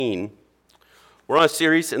We're on a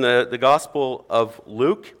series in the Gospel of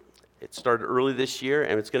Luke. It started early this year,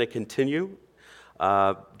 and it's going to continue.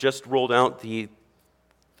 Just rolled out the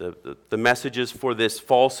messages for this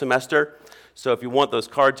fall semester. So if you want, those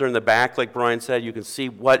cards are in the back, like Brian said. You can see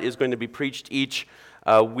what is going to be preached each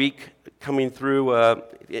week coming through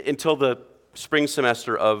until the spring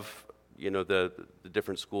semester of, the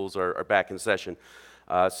different schools are back in session.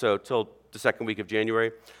 So till the second week of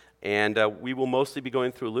January. And we will mostly be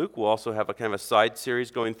going through Luke. We'll also have a kind of a side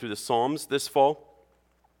series going through the Psalms this fall,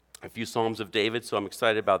 a few Psalms of David, so I'm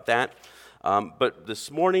excited about that. But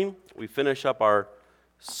this morning, we finish up our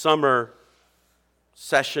summer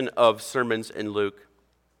session of sermons in Luke.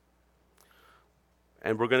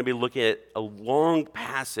 And we're going to be looking at a long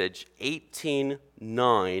passage,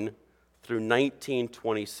 18:9 through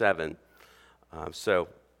 19:27. So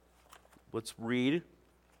let's read.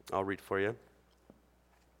 I'll read for you.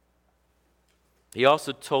 He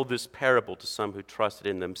also told this parable to some who trusted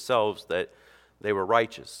in themselves that they were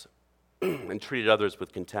righteous and treated others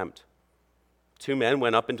with contempt. Two men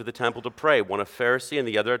went up into the temple to pray, one a Pharisee and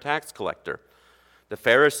the other a tax collector. The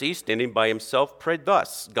Pharisee, standing by himself, prayed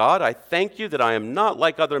thus: God, I thank you that I am not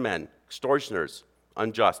like other men, extortioners,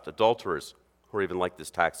 unjust, adulterers, or even like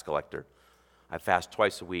this tax collector. I fast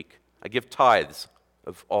twice a week. I give tithes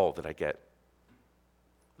of all that I get.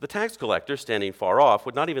 The tax collector, standing far off,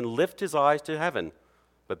 would not even lift his eyes to heaven,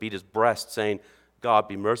 but beat his breast, saying, God,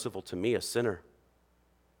 be merciful to me, a sinner.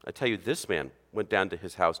 I tell you, this man went down to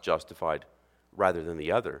his house justified rather than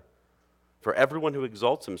the other. For everyone who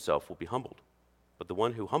exalts himself will be humbled, but the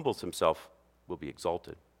one who humbles himself will be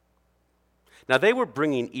exalted. Now they were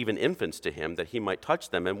bringing even infants to him that he might touch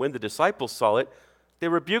them, and when the disciples saw it, they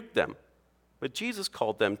rebuked them. But Jesus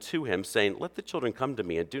called them to him, saying, Let the children come to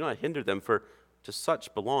me, and do not hinder them, for to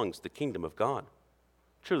such belongs the kingdom of God.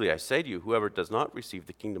 Truly I say to you, whoever does not receive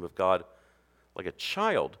the kingdom of God like a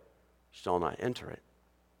child shall not enter it.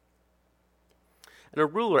 And a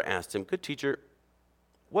ruler asked him, Good teacher,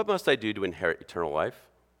 what must I do to inherit eternal life?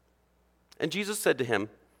 And Jesus said to him,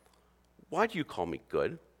 Why do you call me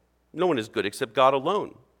good? No one is good except God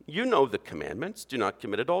alone. You know the commandments. Do not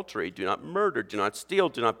commit adultery. Do not murder. Do not steal.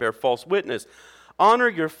 Do not bear false witness. Honor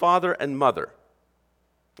your father and mother.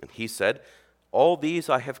 And he said, All these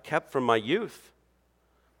I have kept from my youth.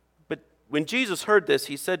 But when Jesus heard this,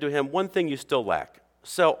 he said to him, One thing you still lack.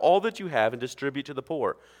 Sell all that you have and distribute to the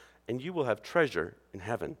poor, and you will have treasure in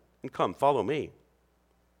heaven. And come, follow me.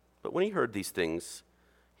 But when he heard these things,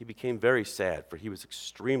 he became very sad, for he was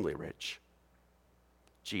extremely rich.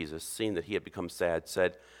 Jesus, seeing that he had become sad,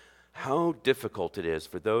 said, How difficult it is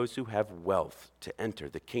for those who have wealth to enter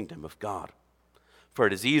the kingdom of God. For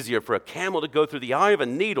it is easier for a camel to go through the eye of a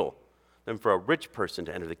needle than for a rich person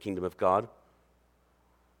to enter the kingdom of God.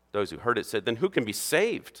 Those who heard it said, Then who can be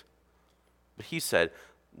saved? But he said,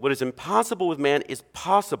 What is impossible with man is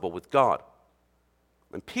possible with God.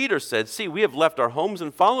 And Peter said, See, we have left our homes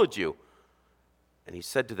and followed you. And he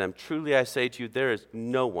said to them, Truly I say to you, there is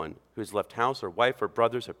no one who has left house or wife or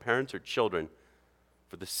brothers or parents or children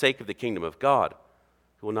for the sake of the kingdom of God,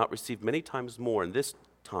 who will not receive many times more in this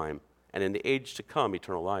time and in the age to come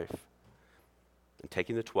eternal life. And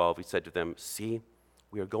taking the 12, he said to them, See,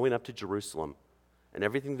 we are going up to Jerusalem, and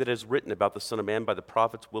everything that is written about the Son of Man by the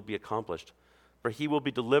prophets will be accomplished. For he will be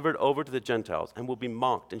delivered over to the Gentiles, and will be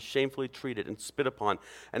mocked and shamefully treated and spit upon.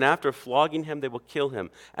 And after flogging him, they will kill him.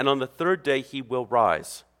 And on the third day he will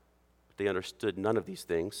rise. But they understood none of these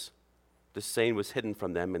things. The saying was hidden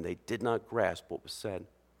from them, and they did not grasp what was said.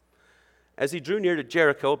 As he drew near to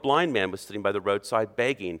Jericho, a blind man was sitting by the roadside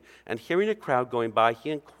begging. And hearing a crowd going by, he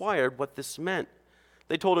inquired what this meant.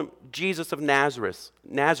 They told him, Jesus of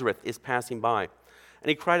Nazareth is passing by. And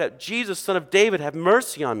he cried out, Jesus, son of David, have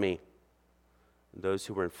mercy on me. And those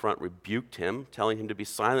who were in front rebuked him, telling him to be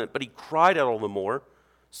silent. But he cried out all the more,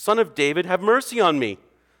 Son of David, have mercy on me.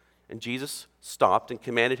 And Jesus stopped and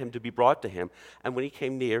commanded him to be brought to him. And when he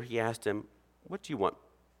came near, he asked him, What do you want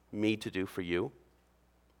me to do for you?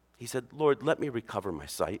 He said, Lord, let me recover my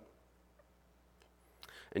sight.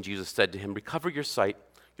 And Jesus said to him, Recover your sight.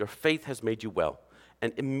 Your faith has made you well.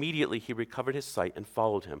 And immediately he recovered his sight and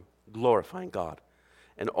followed him, glorifying God.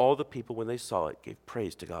 And all the people, when they saw it, gave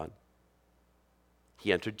praise to God.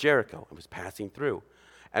 He entered Jericho and was passing through.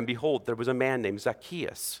 And behold, there was a man named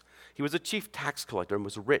Zacchaeus. He was a chief tax collector and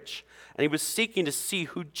was rich. And he was seeking to see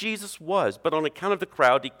who Jesus was, but on account of the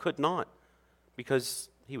crowd he could not, because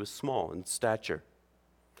he was small in stature.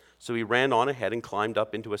 So he ran on ahead and climbed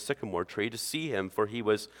up into a sycamore tree to see him, for he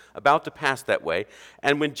was about to pass that way.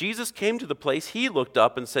 And when Jesus came to the place, he looked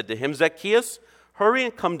up and said to him, Zacchaeus, hurry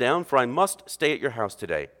and come down, for I must stay at your house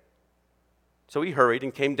today. So he hurried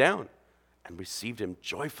and came down and received him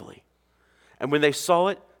joyfully. And when they saw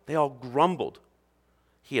it, they all grumbled.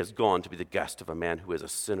 He has gone to be the guest of a man who is a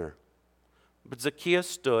sinner. But Zacchaeus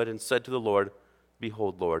stood and said to the Lord,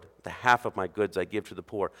 Behold, Lord, the half of my goods I give to the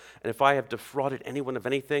poor, and if I have defrauded anyone of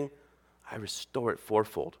anything, I restore it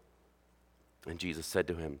fourfold. And Jesus said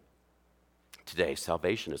to him, Today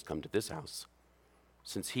salvation has come to this house,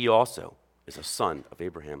 since he also is a son of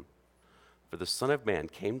Abraham. For the Son of Man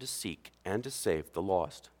came to seek and to save the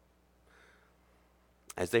lost.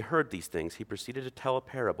 As they heard these things, he proceeded to tell a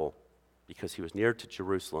parable, because he was near to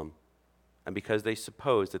Jerusalem, and because they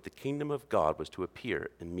supposed that the kingdom of God was to appear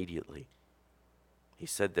immediately. He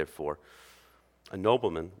said, therefore, a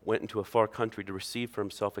nobleman went into a far country to receive for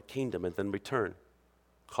himself a kingdom and then return.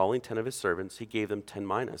 Calling 10 of his servants, he gave them 10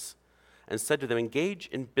 minas, and said to them, Engage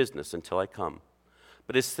in business until I come.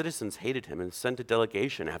 But his citizens hated him and sent a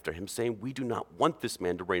delegation after him, saying, We do not want this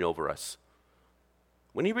man to reign over us.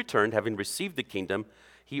 When he returned, having received the kingdom,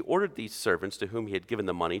 he ordered these servants to whom he had given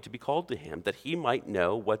the money to be called to him, that he might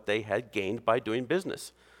know what they had gained by doing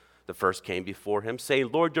business. The first came before him, saying,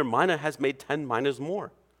 Lord, your mina has made 10 minas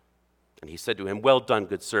more. And he said to him, Well done,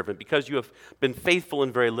 good servant, because you have been faithful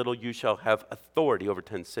in very little, you shall have authority over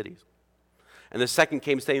 10 cities. And the second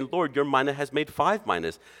came, saying, Lord, your mina has made 5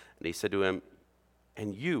 minas. And he said to him,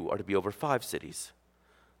 And you are to be over 5 cities.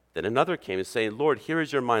 Then another came, saying, Lord, here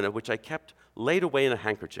is your mina, which I kept laid away in a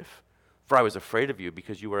handkerchief. For I was afraid of you,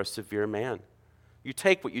 because you are a severe man. You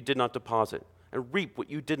take what you did not deposit, and reap what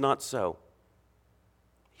you did not sow.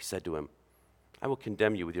 He said to him, I will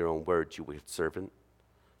condemn you with your own words, you wicked servant.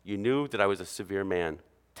 You knew that I was a severe man,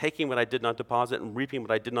 taking what I did not deposit and reaping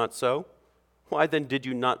what I did not sow. Why then did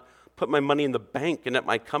you not put my money in the bank, and at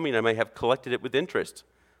my coming I may have collected it with interest?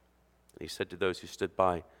 And he said to those who stood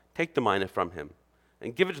by, Take the mina from him,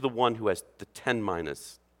 and give it to the one who has the 10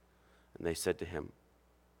 minas. And they said to him,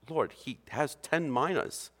 Lord, he has 10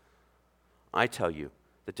 minas. I tell you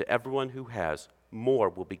that to everyone who has, more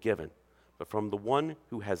will be given. But from the one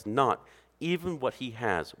who has not, even what he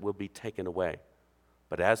has will be taken away.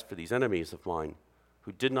 But as for these enemies of mine,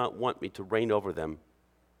 who did not want me to reign over them,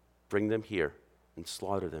 bring them here and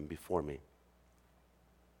slaughter them before me.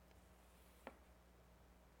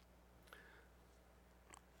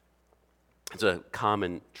 It's a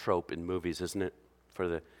common trope in movies, isn't it? For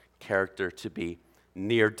the character to be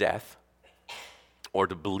near death or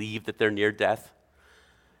to believe that they're near death.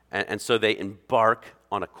 And so they embark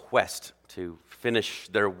on a quest to finish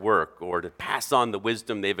their work or to pass on the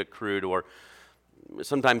wisdom they've accrued, or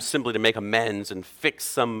sometimes simply to make amends and fix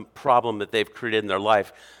some problem that they've created in their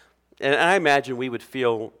life. And I imagine we would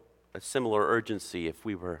feel a similar urgency if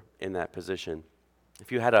we were in that position.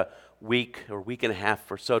 If you had a week or week and a half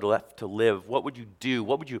or so left to live, what would you do?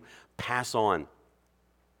 What would you pass on?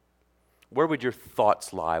 Where would your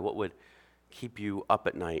thoughts lie? What would keep you up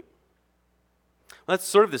at night? Well, that's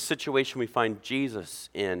sort of the situation we find Jesus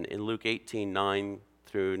in Luke 18:9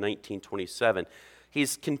 through 19:27.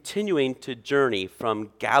 He's continuing to journey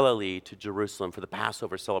from Galilee to Jerusalem for the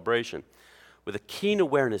Passover celebration with a keen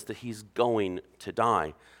awareness that he's going to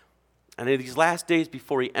die. And in these last days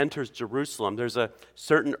before he enters Jerusalem, there's a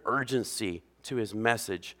certain urgency to his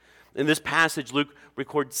message. In this passage, Luke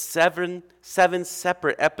records seven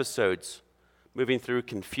separate episodes, moving through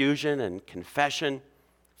confusion and confession,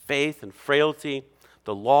 faith and frailty,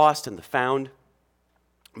 the lost and the found.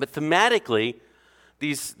 But thematically,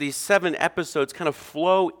 these 7 episodes kind of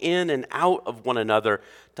flow in and out of one another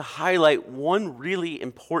to highlight one really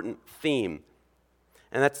important theme.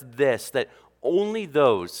 And that's this, that only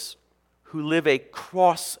those who live a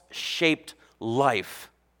cross-shaped life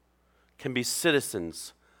can be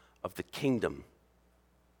citizens of the kingdom.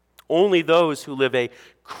 Only those who live a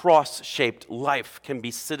cross-shaped life can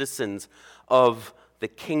be citizens of the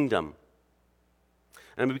kingdom.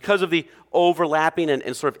 And because of the overlapping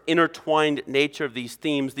and sort of intertwined nature of these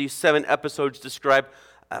themes, these 7 episodes describe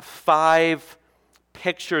 5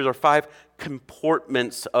 pictures or 5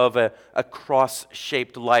 comportments of a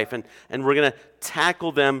cross-shaped life. And we're going to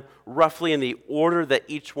tackle them roughly in the order that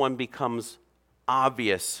each one becomes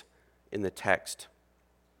obvious in the text.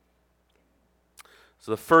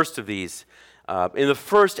 So the first of these, in the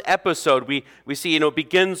first episode, we see, it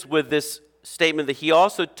begins with this statement that he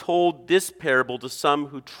also told this parable to some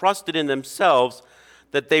who trusted in themselves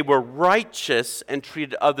that they were righteous and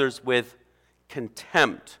treated others with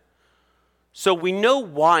contempt. So we know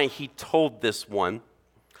why he told this one.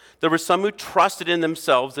 There were some who trusted in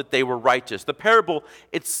themselves that they were righteous. The parable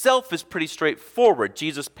itself is pretty straightforward.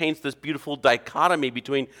 Jesus paints this beautiful dichotomy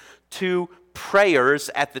between 2 prayers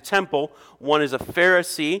at the temple. One is a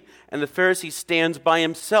Pharisee, and the Pharisee stands by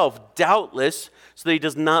himself, doubtless, so that he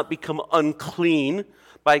does not become unclean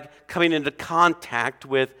by coming into contact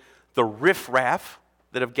with the riffraff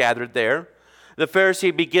that have gathered there. The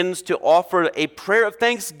Pharisee begins to offer a prayer of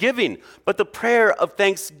thanksgiving, but the prayer of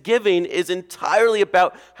thanksgiving is entirely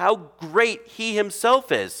about how great he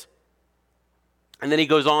himself is. And then he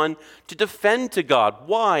goes on to defend to God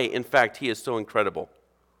why, in fact, he is so incredible.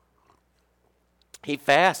 He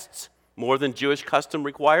fasts more than Jewish custom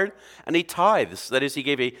required, and he tithes. That is, he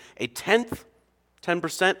gave a tenth,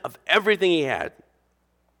 10% of everything he had.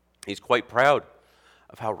 He's quite proud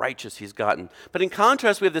of how righteous he's gotten. But in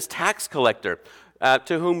contrast, we have this tax collector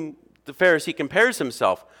to whom the Pharisee compares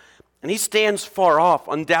himself. And he stands far off,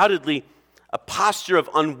 undoubtedly a posture of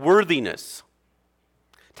unworthiness.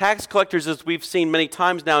 Tax collectors, as we've seen many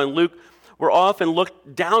times now in Luke, were often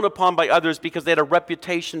looked down upon by others because they had a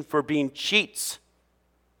reputation for being cheats,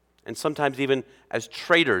 and sometimes even as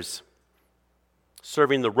traitors,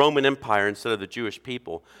 serving the Roman Empire instead of the Jewish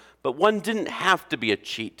people. But one didn't have to be a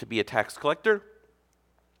cheat to be a tax collector.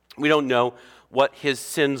 We don't know what his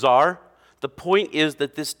sins are. The point is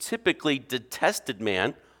that this typically detested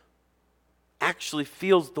man actually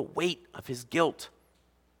feels the weight of his guilt,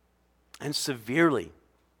 and severely.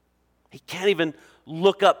 He can't even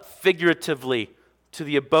look up figuratively to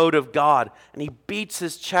the abode of God, and he beats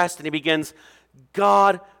his chest and he begins,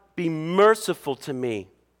 God, be merciful to me,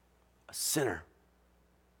 a sinner.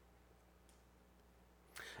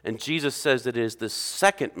 And Jesus says that it is the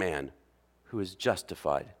second man who is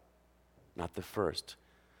justified, not the first.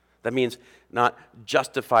 That means not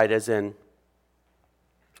justified as in,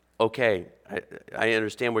 okay, I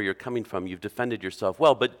understand where you're coming from. You've defended yourself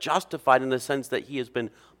well, but justified in the sense that he has been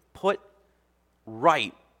put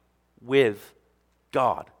right with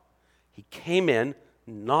God. He came in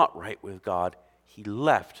not right with God. He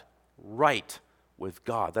left right with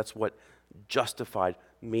God. That's what justified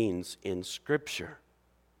means in Scripture.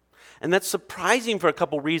 And that's surprising for a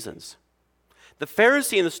couple reasons. The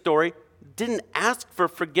Pharisee in the story didn't ask for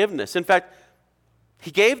forgiveness. In fact,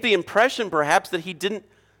 he gave the impression perhaps that he didn't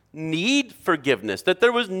need forgiveness, that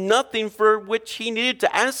there was nothing for which he needed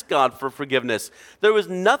to ask God for forgiveness. There was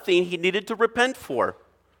nothing he needed to repent for.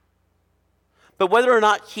 But whether or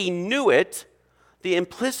not he knew it, the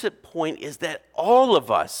implicit point is that all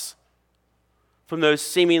of us, from those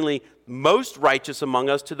seemingly most righteous among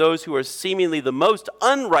us to those who are seemingly the most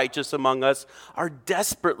unrighteous among us, are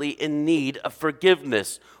desperately in need of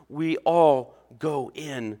forgiveness. We all go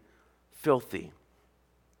in filthy.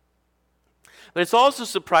 But it's also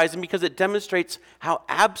surprising because it demonstrates how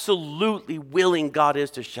absolutely willing God is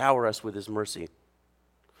to shower us with his mercy.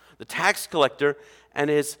 The tax collector and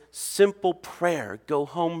his simple prayer go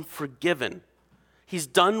home forgiven. He's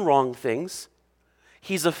done wrong things.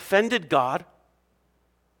 He's offended God.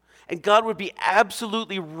 And God would be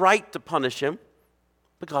absolutely right to punish him,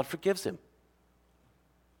 but God forgives him.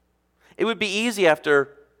 It would be easy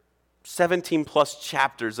after 17 plus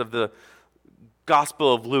chapters of the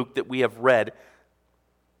Gospel of Luke that we have read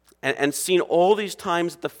and seen all these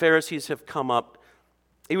times that the Pharisees have come up,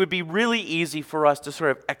 it would be really easy for us to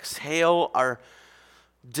sort of exhale our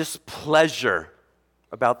displeasure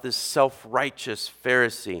about this self-righteous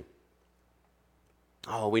Pharisee.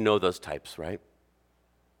 Oh, we know those types, right?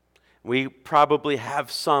 We probably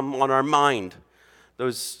have some on our mind,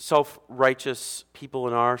 those self-righteous people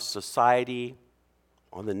in our society,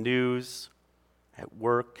 on the news, at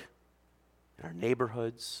work, in our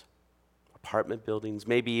neighborhoods, apartment buildings,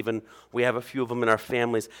 maybe even we have a few of them in our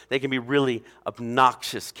families. They can be really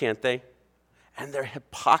obnoxious, can't they? And their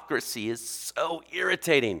hypocrisy is so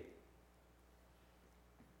irritating.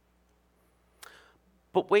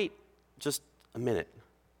 But wait just a minute,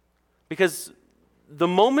 because the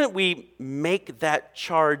moment we make that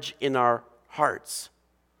charge in our hearts,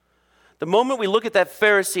 the moment we look at that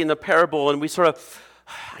Pharisee in the parable and we sort of,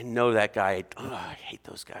 I know that guy, I hate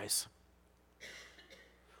those guys.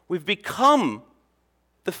 We've become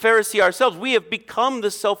the Pharisee ourselves. We have become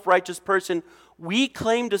the self-righteous person we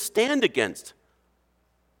claim to stand against.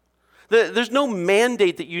 There's no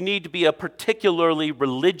mandate that you need to be a particularly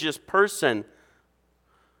religious person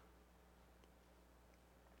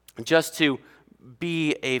just to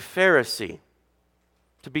be a Pharisee,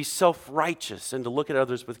 to be self-righteous and to look at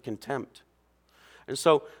others with contempt. And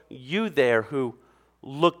so you there who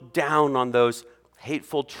look down on those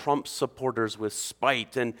hateful Trump supporters with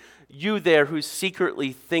spite, and you there who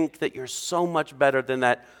secretly think that you're so much better than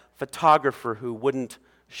that photographer who wouldn't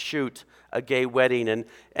shoot a gay wedding,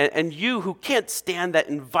 and you who can't stand that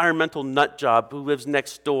environmental nut job who lives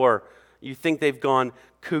next door, you think they've gone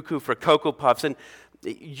cuckoo for Cocoa Puffs. And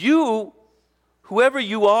you, whoever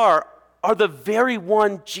you are the very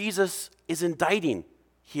one Jesus is indicting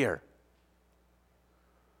here.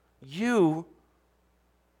 You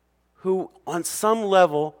who on some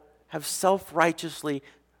level have self-righteously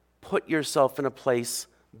put yourself in a place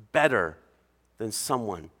better than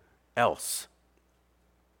someone else.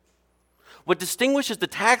 What distinguishes the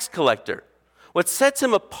tax collector, what sets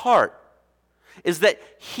him apart, is that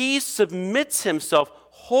he submits himself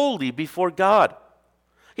wholly before God.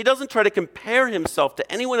 He doesn't try to compare himself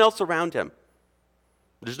to anyone else around him.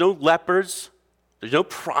 There's no lepers, there's no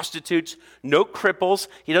prostitutes, no cripples.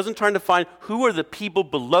 He doesn't try to find who are the people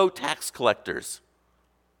below tax collectors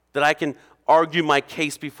that I can argue my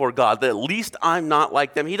case before God, that at least I'm not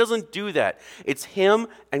like them. He doesn't do that. It's him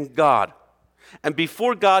and God. And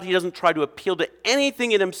before God, he doesn't try to appeal to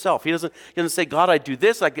anything in himself. He doesn't say, God, I do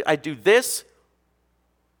this, I do this.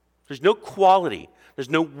 There's no quality. There's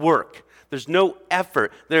no work. There's no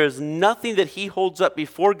effort. There is nothing that he holds up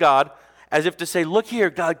before God as if to say, look here,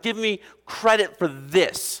 God, give me credit for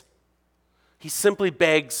this. He simply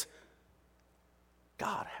begs,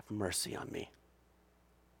 God, have mercy on me.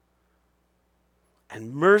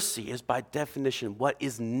 And mercy is by definition what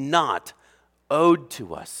is not owed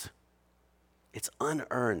to us. It's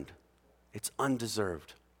unearned. It's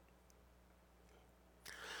undeserved.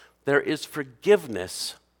 There is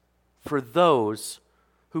forgiveness for those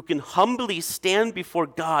who can humbly stand before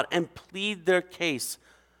God and plead their case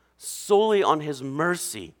solely on his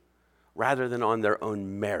mercy rather than on their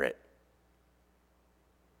own merit.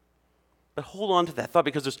 But hold on to that thought,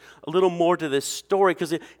 because there's a little more to this story,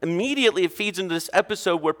 because immediately it feeds into this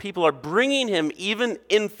episode where people are bringing him even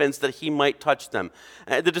infants that he might touch them.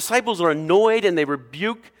 The disciples are annoyed and they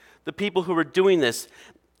rebuke the people who are doing this.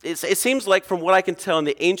 It seems like, from what I can tell in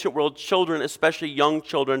the ancient world, children, especially young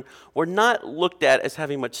children, were not looked at as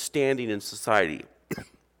having much standing in society.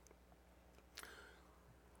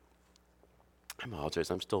 I apologize,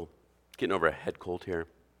 I'm still getting over a head cold here.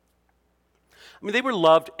 I mean, they were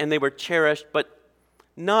loved and they were cherished, but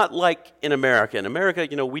not like in America. In America,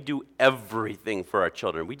 we do everything for our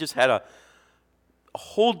children. We just had a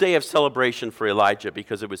whole day of celebration for Elijah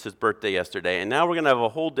because it was his birthday yesterday, and now we're going to have a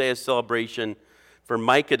whole day of celebration for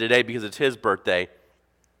Micah today because it's his birthday.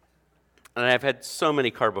 And I've had so many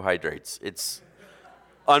carbohydrates. It's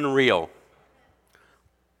unreal.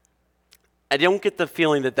 I don't get the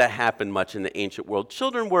feeling that happened much in the ancient world.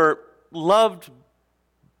 Children were loved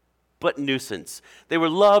but nuisance. They were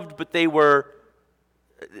loved, but they were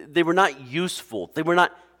not useful. They were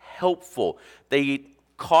not helpful. They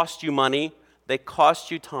cost you money. They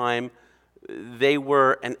cost you time. They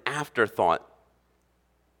were an afterthought.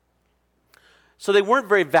 So they weren't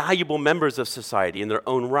very valuable members of society in their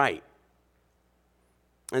own right.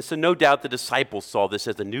 And so no doubt the disciples saw this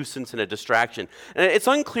as a nuisance and a distraction. And it's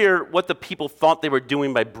unclear what the people thought they were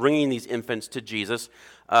doing by bringing these infants to Jesus.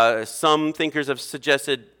 Some thinkers have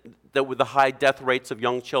suggested that with the high death rates of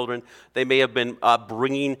young children, they may have been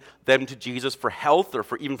bringing them to Jesus for health or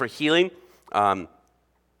even for healing.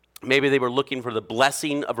 Maybe they were looking for the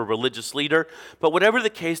blessing of a religious leader. But whatever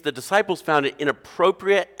the case, the disciples found it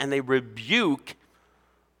inappropriate, and they rebuke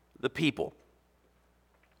the people.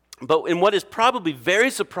 But in what is probably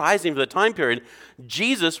very surprising for the time period,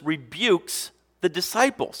 Jesus rebukes the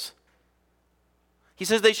disciples. He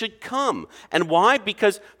says they should come. And why?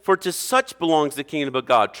 Because for to such belongs the kingdom of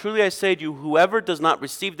God. Truly I say to you, whoever does not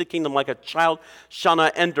receive the kingdom like a child shall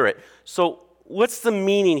not enter it. So what's the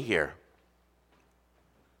meaning here?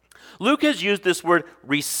 Luke has used this word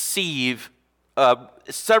receive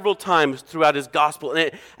several times throughout his gospel,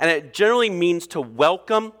 and it generally means to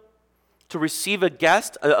welcome, to receive a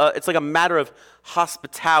guest. It's like a matter of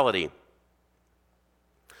hospitality.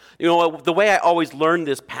 The way I always learned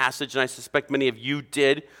this passage, and I suspect many of you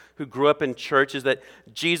did who grew up in church, is that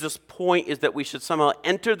Jesus' point is that we should somehow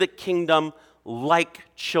enter the kingdom like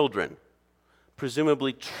children,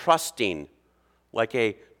 presumably trusting like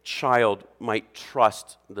a child might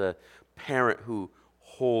trust the parent who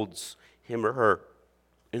holds him or her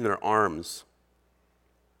in their arms.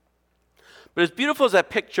 But as beautiful as that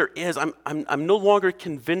picture is, I'm no longer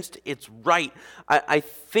convinced it's right. I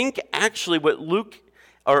think actually what Luke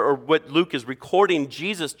is recording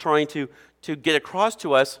Jesus trying to get across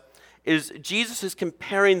to us is Jesus is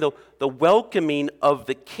comparing the welcoming of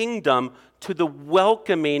the kingdom to the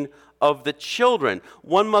welcoming of the children.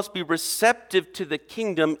 One must be receptive to the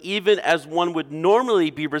kingdom even as one would normally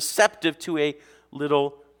be receptive to a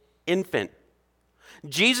little infant.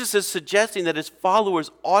 Jesus is suggesting that his followers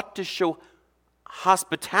ought to show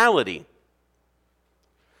hospitality.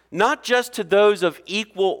 not just to those of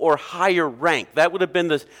equal or higher rank. That would have been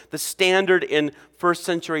the standard in first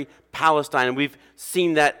century Palestine, and we've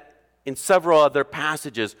seen that in several other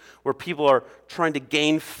passages where people are trying to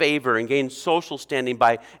gain favor and gain social standing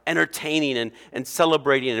by entertaining and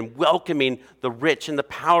celebrating and welcoming the rich and the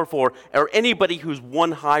powerful, or anybody who's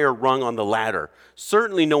one higher rung on the ladder.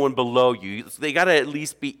 Certainly no one below you. They got to at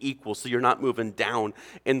least be equal so you're not moving down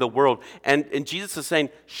in the world. And Jesus is saying,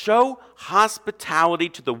 show hospitality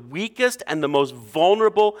to the weakest and the most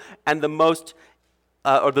vulnerable and the most,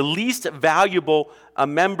 or the least valuable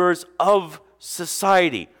members of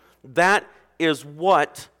society. That is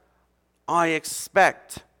what I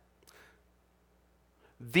expect.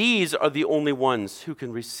 These are the only ones who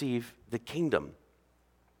can receive the kingdom.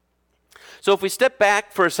 So if we step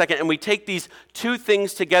back for a second and we take these two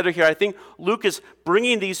things together here, I think Luke is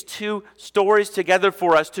bringing these two stories together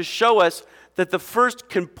for us to show us that the first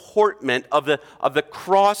comportment of the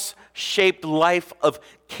cross-shaped life of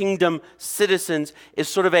kingdom citizens is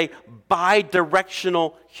sort of a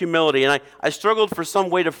bi-directional humility. And I struggled for some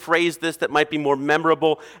way to phrase this that might be more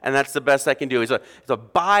memorable, and that's the best I can do. It's a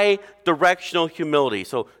bi-directional humility.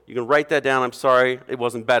 So you can write that down. I'm sorry, it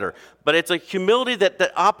wasn't better. But it's a humility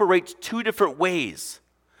that operates two different ways.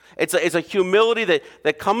 It's a humility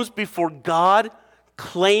that comes before God,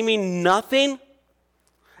 claiming nothing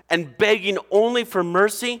and begging only for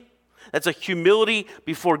mercy. That's a humility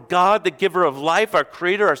before God, the giver of life, our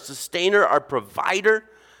creator, our sustainer, our provider.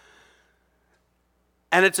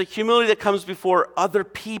 And it's a humility that comes before other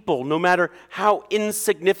people, no matter how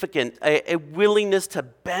insignificant, a willingness to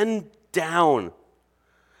bend down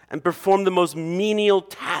and perform the most menial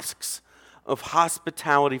tasks of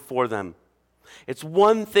hospitality for them. It's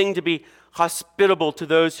one thing to be hospitable to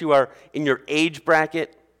those who are in your age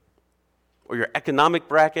bracket, or your economic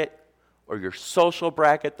bracket, or your social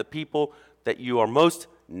bracket, the people that you are most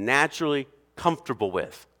naturally comfortable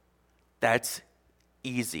with. That's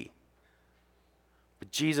easy.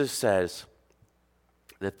 But Jesus says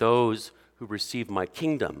that those who receive my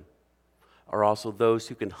kingdom are also those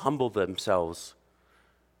who can humble themselves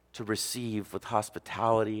to receive with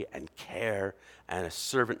hospitality and care and a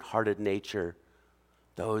servant-hearted nature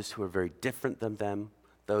those who are very different than them,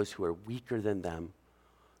 those who are weaker than them,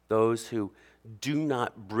 those who do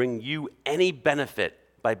not bring you any benefit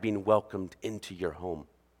by being welcomed into your home.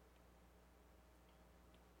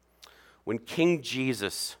 When King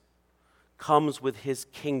Jesus comes with his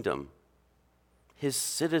kingdom, his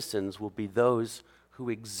citizens will be those who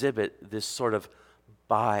exhibit this sort of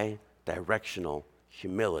bi-directional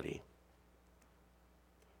humility.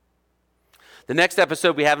 The next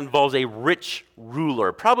episode we have involves a rich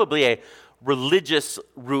ruler, probably a religious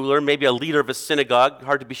ruler, maybe a leader of a synagogue,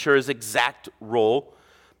 hard to be sure his exact role,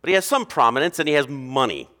 but he has some prominence and he has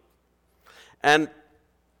money. And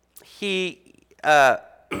he,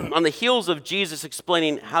 on the heels of Jesus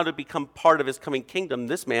explaining how to become part of his coming kingdom,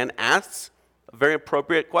 this man asks a very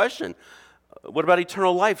appropriate question. What about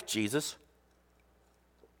eternal life, Jesus?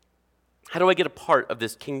 How do I get a part of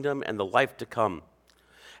this kingdom and the life to come?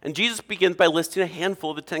 And Jesus begins by listing a handful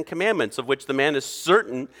of the 10 Commandments, of which the man is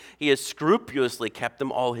certain he has scrupulously kept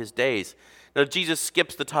them all his days. Now, Jesus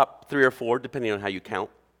skips the top 3 or 4, depending on how you count,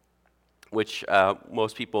 which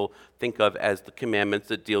most people think of as the commandments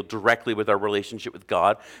that deal directly with our relationship with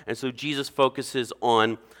God. And so Jesus focuses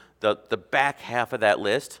on the back half of that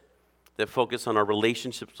list that focus on our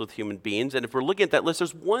relationships with human beings. And if we're looking at that list,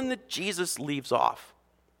 there's one that Jesus leaves off.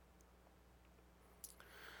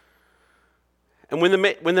 And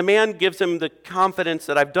when the man gives him the confidence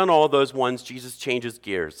that I've done all those ones, Jesus changes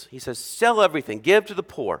gears. He says, sell everything, give to the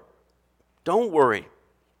poor. Don't worry.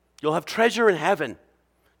 You'll have treasure in heaven,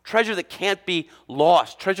 treasure that can't be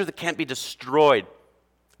lost, treasure that can't be destroyed.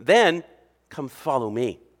 Then come follow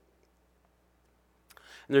me.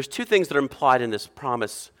 And there's two things that are implied in this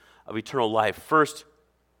promise of eternal life. First,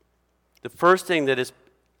 the first thing that is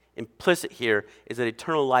implicit here is that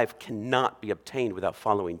eternal life cannot be obtained without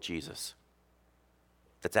following Jesus.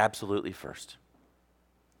 That's absolutely first.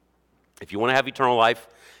 If you want to have eternal life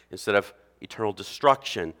instead of eternal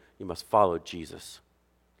destruction, you must follow Jesus.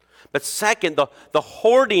 But second, the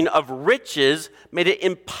hoarding of riches made it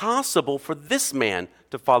impossible for this man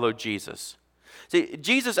to follow Jesus. See,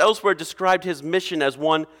 Jesus elsewhere described his mission as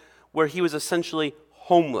one where he was essentially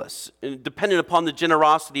homeless, dependent upon the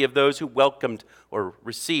generosity of those who welcomed or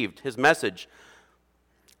received his message.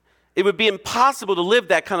 It would be impossible to live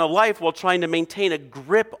that kind of life while trying to maintain a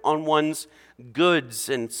grip on one's goods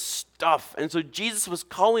and stuff. And so Jesus was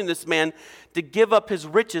calling this man to give up his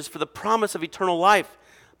riches for the promise of eternal life,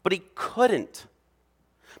 but he couldn't.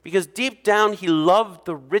 Because deep down, he loved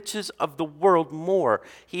the riches of the world more.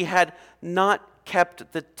 He had not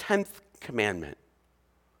kept the 10th commandment.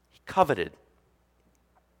 He coveted.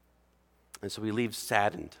 And so he leaves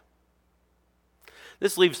saddened.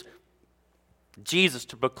 This leaves Jesus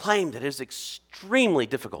to proclaim that it is extremely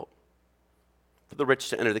difficult for the rich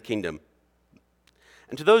to enter the kingdom.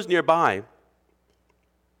 And to those nearby,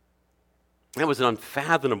 that was an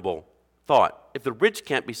unfathomable thought. If the rich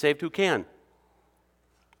can't be saved, who can?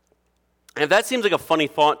 And if that seems like a funny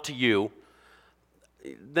thought to you,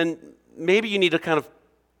 then maybe you need to kind of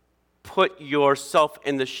put yourself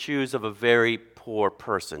in the shoes of a very poor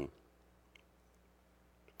person.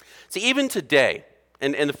 See, even today,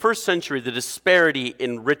 in the first century, the disparity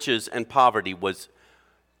in riches and poverty was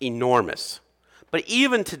enormous. But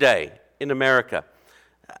even today, in America,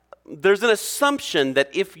 there's an assumption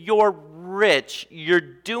that if you're rich, you're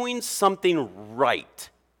doing something right.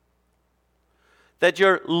 That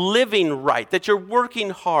you're living right, that you're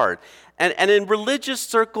working hard. And in religious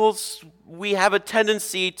circles, we have a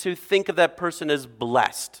tendency to think of that person as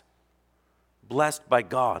blessed by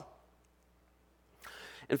God.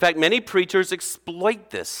 In fact, many preachers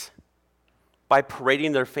exploit this by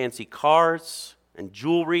parading their fancy cars and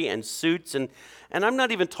jewelry and suits. And I'm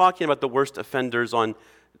not even talking about the worst offenders on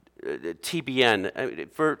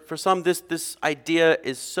TBN. For some, this idea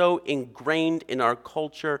is so ingrained in our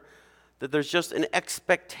culture that there's just an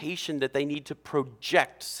expectation that they need to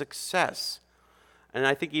project success. And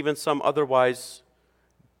I think even some otherwise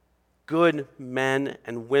good men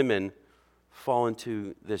and women fall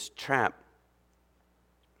into this trap.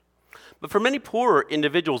 But for many poorer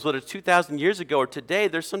individuals, whether it's 2,000 years ago or today,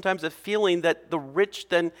 there's sometimes a feeling that the rich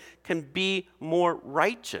then can be more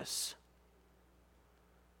righteous.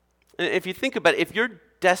 And if you think about it, if you're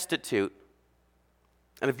destitute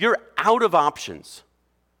and if you're out of options,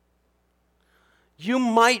 you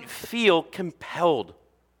might feel compelled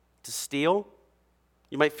to steal.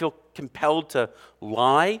 You might feel compelled to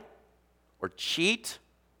lie or cheat,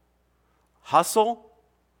 hustle,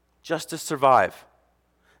 just to survive.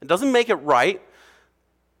 It doesn't make it right.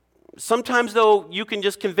 Sometimes, though, you can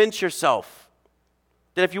just convince yourself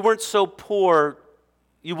that if you weren't so poor,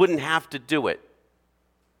 you wouldn't have to do it.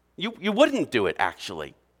 You wouldn't do it,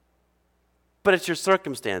 actually. But it's your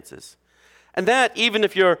circumstances. And that, even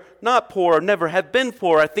if you're not poor or never have been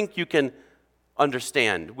poor, I think you can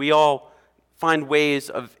understand. We all find ways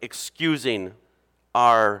of excusing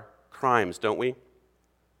our crimes, don't we?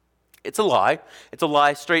 It's a lie. It's a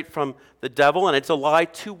lie straight from the devil, and it's a lie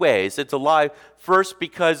two ways. It's a lie, first,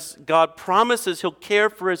 because God promises he'll care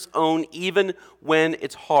for his own even when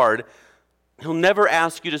it's hard. He'll never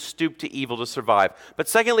ask you to stoop to evil to survive. But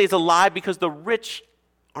secondly, it's a lie because the rich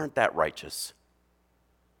aren't that righteous.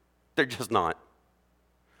 They're just not.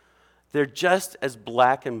 They're just as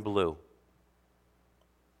black and blue,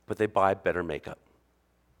 but they buy better makeup.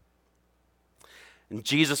 And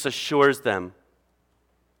Jesus assures them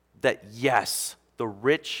that yes, the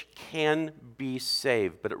rich can be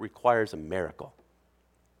saved, but it requires a miracle.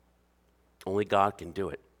 Only God can do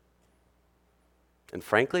it. And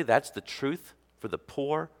frankly, that's the truth for the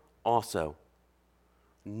poor also.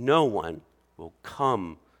 No one will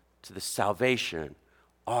come to the salvation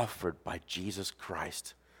offered by Jesus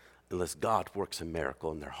Christ unless God works a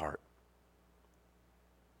miracle in their heart.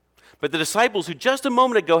 But the disciples who just a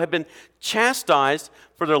moment ago had been chastised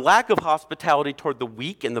for their lack of hospitality toward the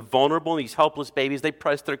weak and the vulnerable and these helpless babies, they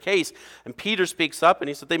pressed their case. And Peter speaks up and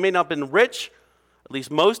he said they may not have been rich, at least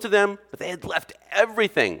most of them, but they had left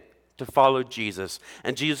everything to follow Jesus.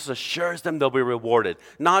 And Jesus assures them they'll be rewarded,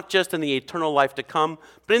 not just in the eternal life to come,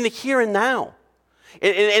 but in the here and now.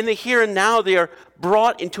 In the here and now, they are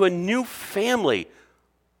brought into a new family,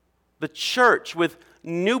 the church, with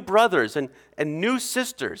new brothers and new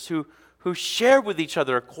sisters who share with each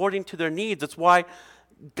other according to their needs. That's why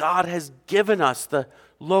God has given us the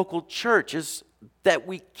local church, is that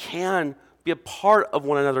we can be a part of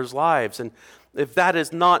one another's lives. And if that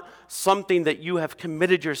is not something that you have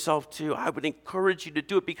committed yourself to, I would encourage you to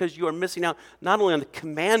do it, because you are missing out not only on the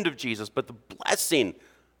command of Jesus, but the blessing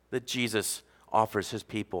that Jesus offers his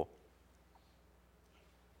people.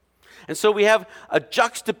 And so we have a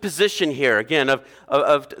juxtaposition here, again, of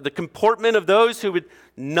the comportment of those who would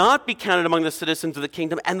not be counted among the citizens of the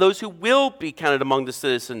kingdom and those who will be counted among the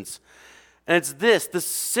citizens. And it's this: the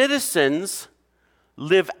citizens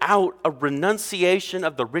live out a renunciation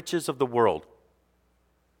of the riches of the world.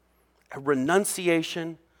 A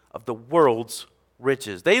renunciation of the world's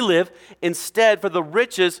riches. They live instead for the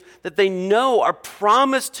riches that they know are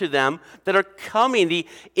promised to them, that are coming, the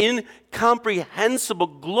incomprehensible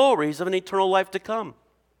glories of an eternal life to come.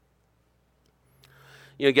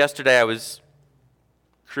 Yesterday I was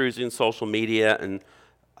cruising social media and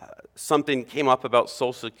something came up about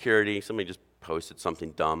Social Security. Somebody just posted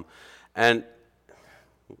something dumb. And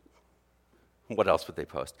what else would they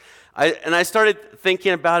post? I started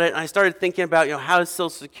thinking about it, and I started thinking about, how does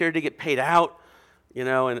Social Security get paid out?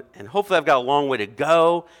 And hopefully I've got a long way to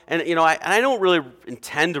go. And, I don't really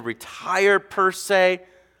intend to retire per se,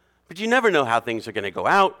 but you never know how things are going to go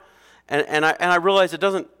out. And I realize it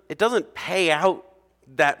doesn't pay out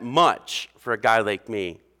that much for a guy like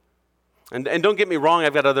me. And don't get me wrong,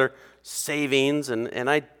 I've got other savings, and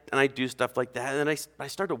I do stuff like that, and I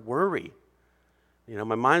started to worry.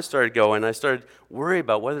 My mind started going. I started worrying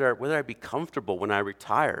about whether I'd be comfortable when I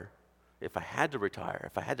retire, if I had to retire,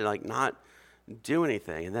 if I had to not do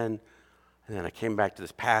anything. And then I came back to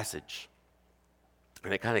this passage,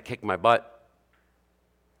 and it kind of kicked my butt.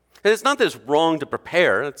 And it's not that it's wrong to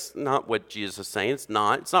prepare. That's not what Jesus is saying. It's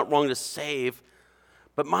not wrong to save.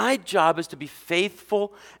 But my job is to be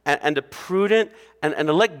faithful and to prudent and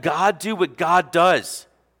to let God do what God does.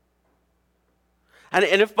 And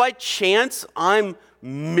if by chance I'm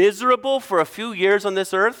miserable for a few years on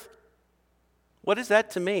this earth, what is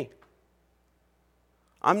that to me?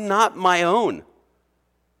 I'm not my own.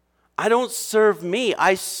 I don't serve me.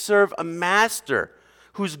 I serve a master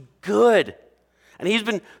who's good. And he's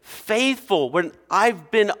been faithful when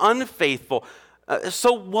I've been unfaithful.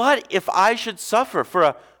 So what if I should suffer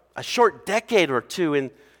for a short decade or two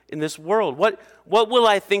in this world? What will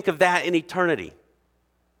I think of that in eternity?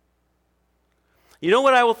 You know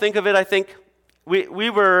what I will think of it? I think we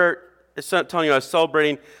were, I'm telling you, I was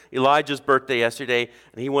celebrating Elijah's birthday yesterday,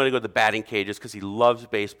 and he wanted to go to the batting cages because he loves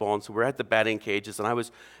baseball, and so we're at the batting cages, and I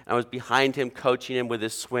was behind him, coaching him with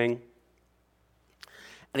his swing,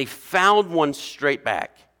 and he found one straight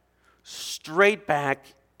back,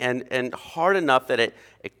 and hard enough that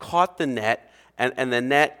it caught the net, and the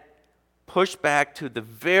net pushed back to the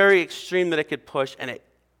very extreme that it could push, and it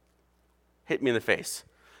hit me in the face.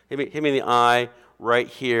 Hit me in the eye, right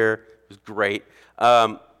here. It was great.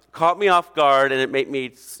 Caught me off guard, and it made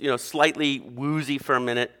me, slightly woozy for a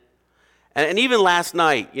minute. And even last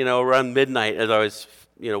night, around midnight, as I was,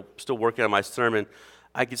 still working on my sermon,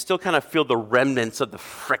 I could still kind of feel the remnants of the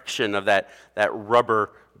friction of that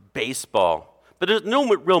rubber baseball. But there's no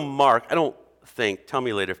real mark, I don't think. Tell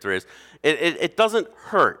me later if there is. It doesn't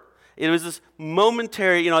hurt. It was this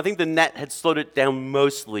momentary, I think the net had slowed it down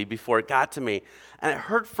mostly before it got to me. And it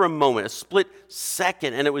hurt for a moment, a split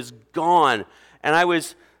second, and it was gone. And I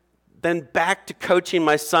was then back to coaching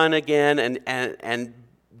my son again and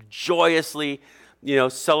joyously,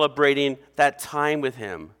 celebrating that time with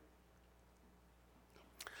him.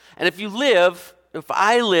 And if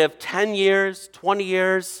I live 10 years, 20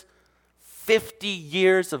 years, 50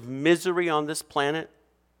 years of misery on this planet,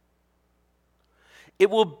 it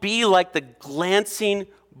will be like the glancing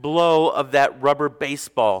blow of that rubber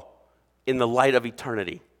baseball in the light of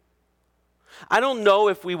eternity. I don't know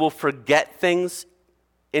if we will forget things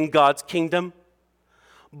in God's kingdom,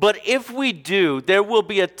 but if we do, there will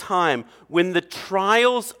be a time when the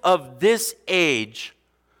trials of this age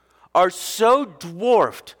are so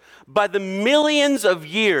dwarfed by the millions of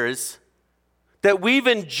years that we've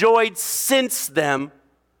enjoyed since them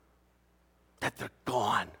that they're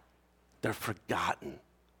gone, they're forgotten,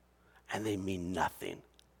 and they mean nothing.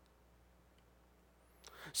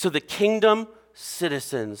 So the kingdom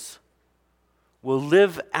citizens will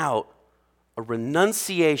live out a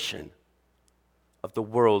renunciation of the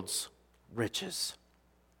world's riches.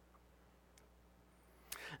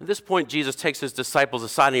 At this point, Jesus takes his disciples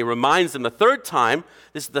aside and he reminds them the third time,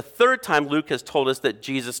 this is the third time Luke has told us that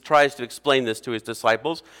Jesus tries to explain this to his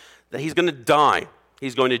disciples, that he's going to die.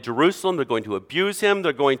 He's going to Jerusalem, they're going to abuse him,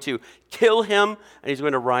 they're going to kill him, and he's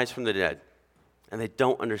going to rise from the dead. And they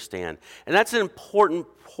don't understand. And that's an important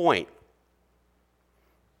point.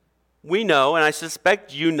 We know, and I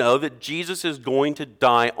suspect you know, that Jesus is going to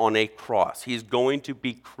die on a cross. He's going to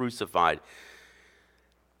be crucified.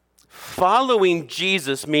 Following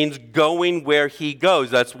Jesus means going where he goes.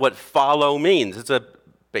 That's what follow means. It's a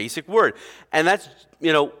basic word. And that's,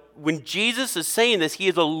 when Jesus is saying this, he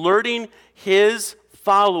is alerting his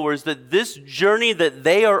followers that this journey that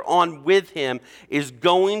they are on with him is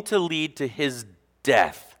going to lead to his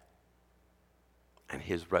death and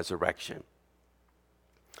his resurrection.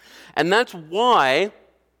 And that's why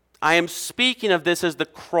I am speaking of this as the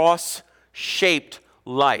cross-shaped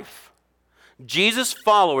life. Jesus'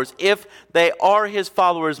 followers, if they are his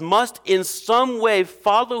followers, must in some way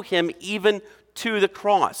follow him even to the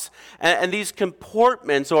cross. And these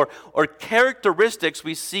comportments or characteristics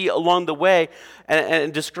we see along the way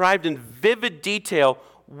and described in vivid detail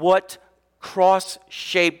what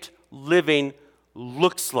cross-shaped living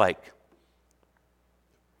looks like.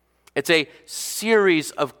 It's a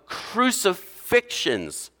series of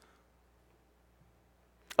crucifixions,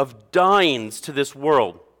 of dyings to this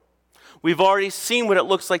world. We've already seen what it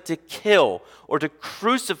looks like to kill or to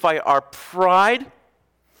crucify our pride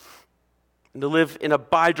and to live in a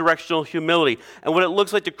bidirectional humility, and what it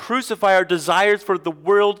looks like to crucify our desires for the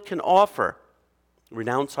world can offer,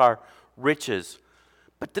 renounce our riches.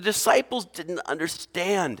 But the disciples didn't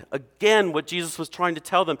understand, again, what Jesus was trying to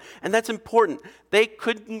tell them, and that's important. They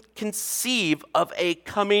couldn't conceive of a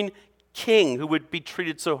coming king who would be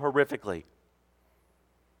treated so horrifically.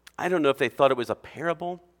 I don't know if they thought it was a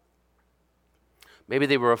parable. Maybe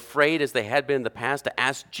they were afraid, as they had been in the past, to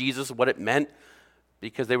ask Jesus what it meant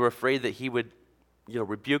because they were afraid that he would,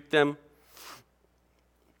 rebuke them.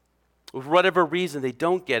 For whatever reason, they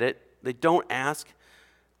don't get it. They don't ask.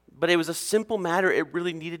 But it was a simple matter. It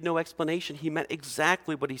really needed no explanation. He meant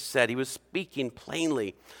exactly what he said. He was speaking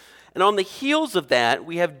plainly. And on the heels of that,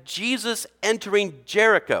 we have Jesus entering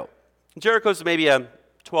Jericho. Jericho's maybe a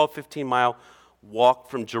 12, 15-mile walk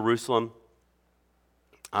from Jerusalem,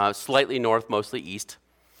 slightly north, mostly east.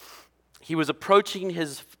 He was approaching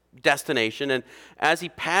his destination, and as he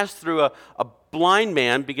passed through, a blind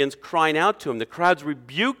man begins crying out to him. The crowds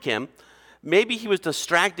rebuke him. Maybe he was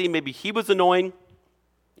distracting. Maybe he was annoying.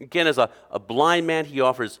 Again, as a blind man, he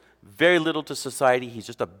offers very little to society. He's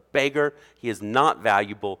just a beggar. He is not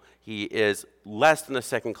valuable. He is less than a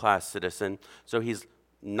second-class citizen. So he's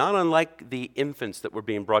not unlike the infants that were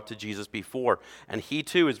being brought to Jesus before. And he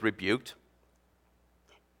too is rebuked.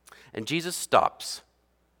 And Jesus stops.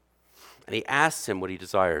 And he asks him what he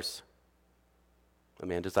desires. The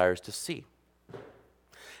man desires to see.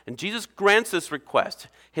 And Jesus grants this request.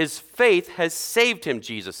 His faith has saved him,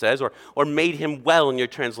 Jesus says, or made him well in your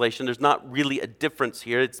translation. There's not really a difference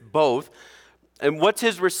here. It's both. And what's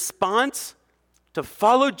his response? To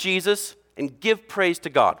follow Jesus and give praise to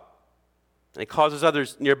God. And it causes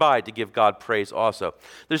others nearby to give God praise also.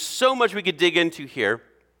 There's so much we could dig into here,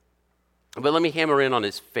 but let me hammer in on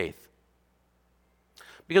his faith.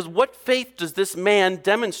 Because what faith does this man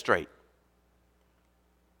demonstrate?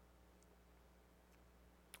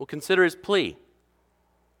 Well, consider his plea.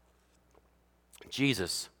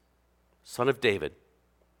 Jesus, Son of David,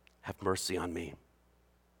 have mercy on me.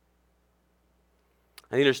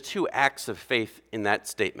 I think there's two acts of faith in that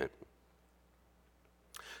statement.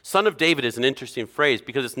 Son of David is an interesting phrase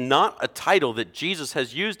because it's not a title that Jesus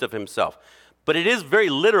has used of himself, but it is very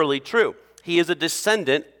literally true. He is a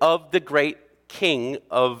descendant of the great king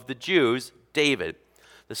of the Jews, David.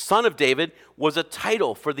 The Son of David was a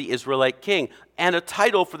title for the Israelite king and a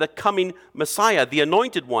title for the coming Messiah, the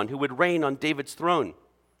anointed one who would reign on David's throne.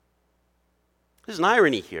 There's an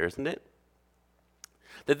irony here, isn't it?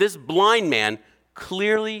 That this blind man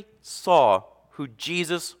clearly saw who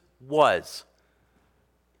Jesus was,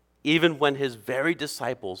 even when his very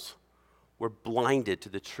disciples were blinded to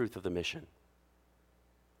the truth of the mission.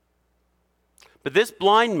 But this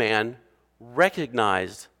blind man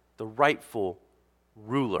recognized the rightful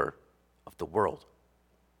ruler of the world.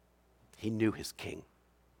 He knew his king.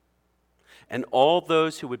 And all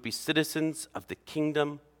those who would be citizens of the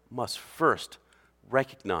kingdom must first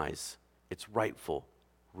recognize its rightful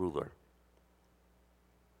ruler.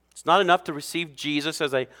 It's not enough to receive Jesus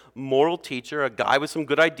as a moral teacher, a guy with some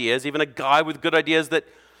good ideas, even a guy with good ideas that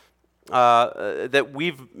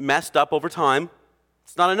we've messed up over time.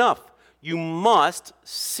 It's not enough. You must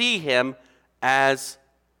see him as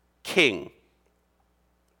king.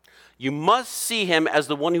 You must see him as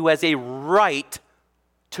the one who has a right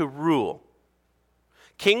to rule.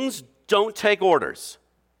 Kings don't take orders.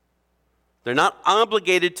 They're not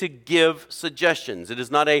obligated to give suggestions. It is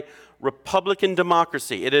not a republican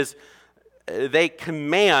democracy. It is, they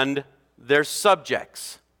command their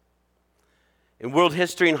subjects. In world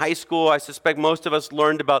history in high school, I suspect most of us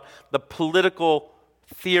learned about the political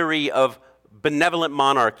theory of benevolent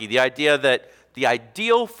monarchy, the idea that the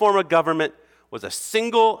ideal form of government was a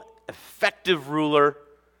single effective ruler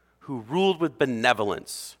who ruled with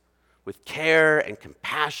benevolence, with care and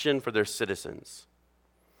compassion for their citizens.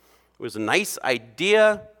 It was a nice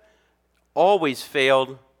idea, always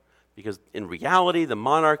failed, because in reality, the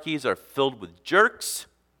monarchies are filled with jerks,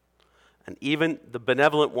 and even the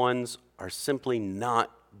benevolent ones are simply not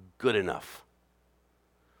good enough.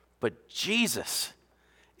 But Jesus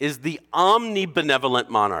is the omnibenevolent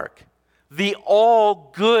monarch, the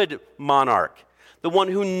all-good monarch, the one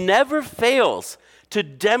who never fails to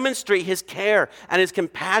demonstrate his care and his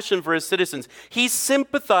compassion for his citizens. He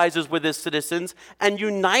sympathizes with his citizens and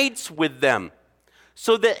unites with them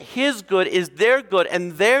so that his good is their good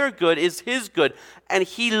and their good is his good. And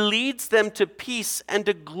he leads them to peace and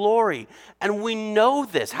to glory. And we know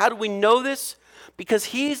this. How do we know this? Because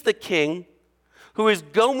he's the king who is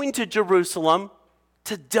going to Jerusalem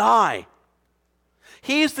to die.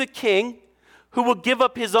 He is the king who will give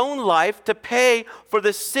up his own life to pay for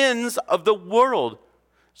the sins of the world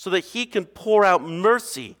so that he can pour out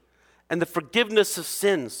mercy and the forgiveness of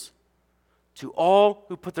sins to all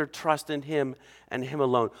who put their trust in him and him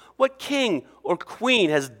alone. What king or queen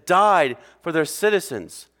has died for their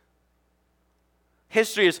citizens?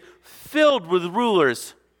 History is filled with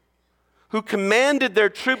rulers who commanded their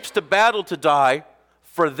troops to battle to die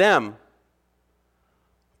for them,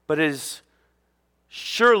 but is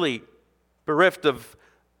surely bereft of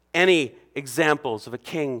any examples of a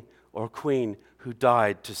king or queen who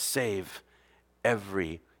died to save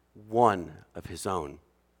every one of his own.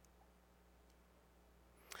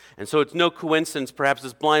 And so it's no coincidence, perhaps,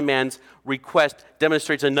 this blind man's request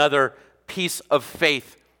demonstrates another piece of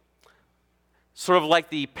faith. Sort of like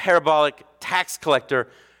the parabolic tax collector,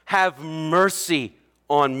 have mercy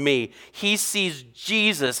on me. He sees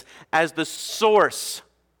Jesus as the source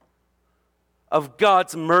of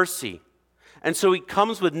God's mercy. And so he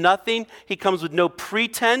comes with nothing. He comes with no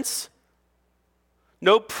pretense,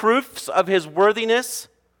 no proofs of his worthiness.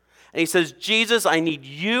 And he says, Jesus, I need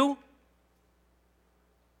you.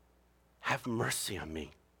 Have mercy on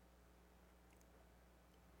me.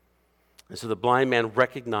 And so the blind man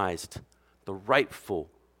recognized the rightful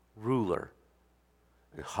ruler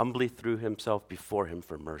and humbly threw himself before him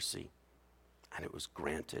for mercy. And it was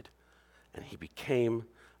granted. And he became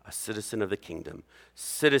a citizen of the kingdom.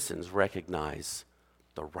 Citizens recognize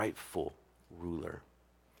the rightful ruler.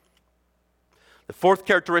 The fourth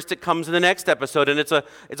characteristic comes in the next episode, and it's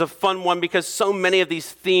a fun one because so many of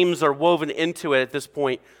these themes are woven into it at this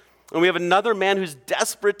point. And we have another man who's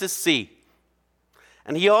desperate to see.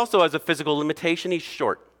 And he also has a physical limitation. He's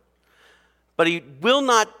short. But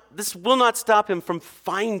this will not stop him from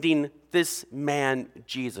finding this man,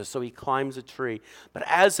 Jesus. So he climbs a tree. But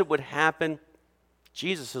as it would happen,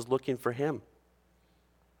 Jesus is looking for him.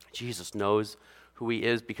 Jesus knows who he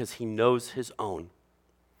is because he knows his own.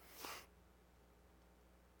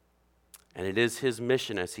 And it is his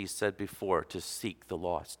mission, as he said before, to seek the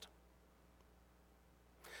lost.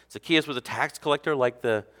 Zacchaeus was a tax collector like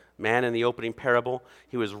the man in the opening parable.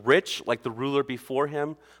 He was rich like the ruler before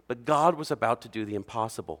him, but God was about to do the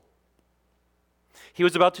impossible. He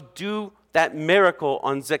was about to do that miracle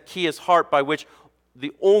on Zacchaeus' heart by which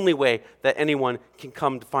the only way that anyone can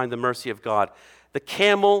come to find the mercy of God. The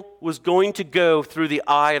camel was going to go through the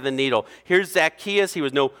eye of the needle. Here's Zacchaeus. He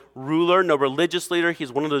was no ruler, no religious leader.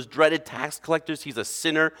 He's one of those dreaded tax collectors. He's a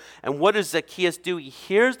sinner. And what does Zacchaeus do? He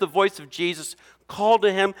hears the voice of Jesus call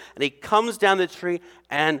to him, and he comes down the tree,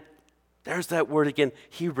 and there's that word again.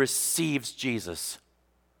 He receives Jesus.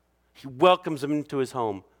 He welcomes him into his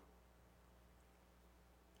home.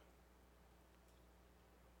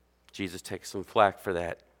 Jesus takes some flack for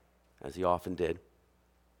that, as he often did.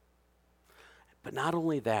 But not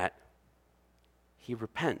only that, he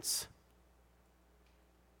repents.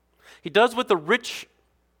 He does what the rich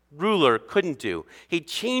ruler couldn't do. He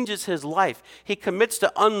changes his life. He commits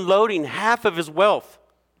to unloading half of his wealth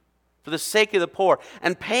for the sake of the poor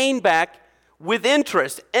and paying back with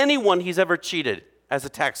interest anyone he's ever cheated as a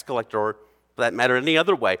tax collector, or for that matter, any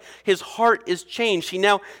other way. His heart is changed. He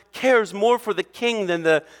now cares more for the king than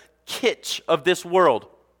the kitsch of this world.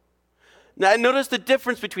 Now, notice the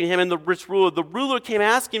difference between him and the rich ruler. The ruler came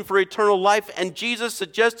asking for eternal life, and Jesus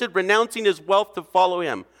suggested renouncing his wealth to follow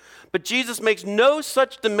him. But Jesus makes no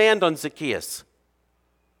such demand on Zacchaeus.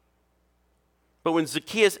 But when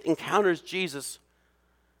Zacchaeus encounters Jesus,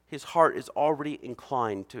 his heart is already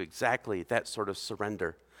inclined to exactly that sort of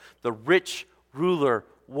surrender. The rich ruler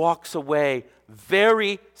walks away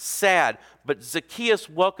very sad, but Zacchaeus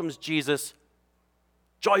welcomes Jesus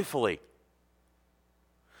joyfully.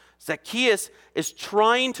 Zacchaeus is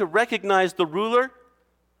trying to recognize the ruler,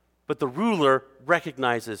 but the ruler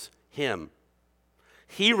recognizes him.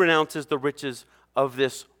 He renounces the riches of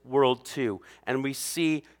this world too. And we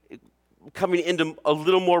see, coming into a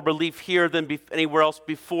little more relief here than anywhere else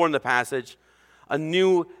before in the passage, a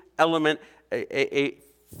new element, a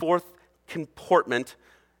fourth comportment,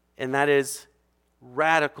 and that is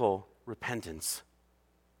radical repentance.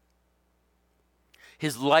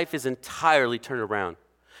 His life is entirely turned around.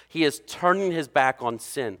 He is turning his back on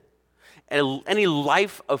sin. any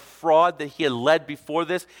life of fraud that he had led before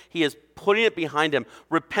this, he is putting it behind him.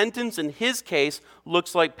 Repentance in his case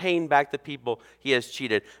looks like paying back the people he has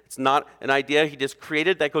cheated. It's not an idea he just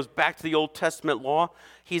created that goes back to the Old Testament law.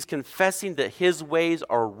 He's confessing that his ways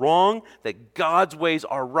are wrong, that God's ways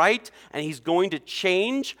are right, and he's going to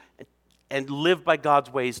change and live by God's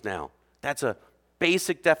ways now. That's a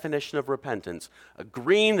basic definition of repentance.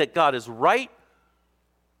 Agreeing that God is right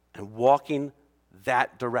and walking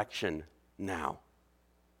that direction now.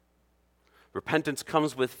 Repentance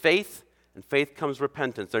comes with faith, and faith comes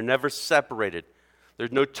repentance. They're never separated.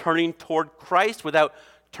 There's no turning toward Christ without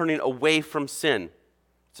turning away from sin.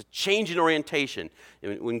 It's a change in orientation.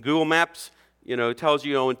 When Google Maps, tells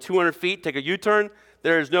you, in 200 feet, take a U-turn,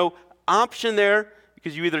 there is no option there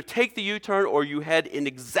because you either take the U-turn or you head in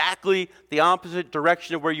exactly the opposite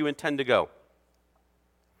direction of where you intend to go.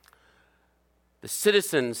 The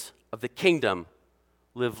citizens of the kingdom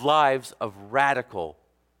live lives of radical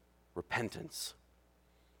repentance.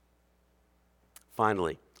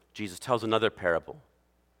 Finally, Jesus tells another parable.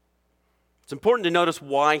 It's important to notice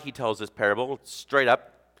why he tells this parable. It's straight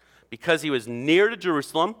up, because he was near to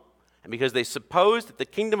Jerusalem and because they supposed that the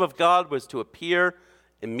kingdom of God was to appear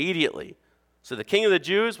immediately. So the king of the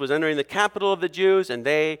Jews was entering the capital of the Jews, and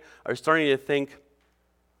they are starting to think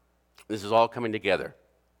this is all coming together.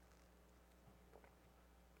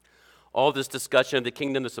 All this discussion of the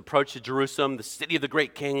kingdom, this approach to Jerusalem, the city of the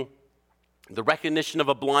great king, the recognition of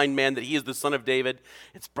a blind man that he is the son of David,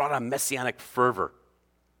 it's brought a messianic fervor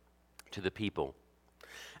to the people.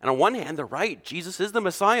 And on one hand, they're right, Jesus is the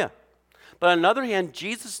Messiah. But on the other hand,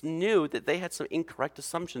 Jesus knew that they had some incorrect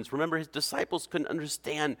assumptions. Remember, his disciples couldn't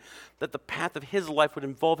understand that the path of his life would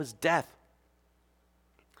involve his death.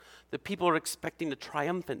 The people are expecting a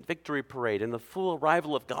triumphant victory parade and the full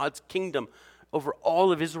arrival of God's kingdom over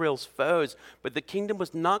all of Israel's foes. But the kingdom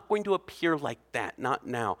was not going to appear like that, not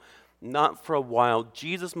now, not for a while.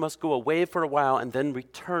 Jesus must go away for a while and then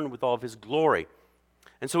return with all of his glory.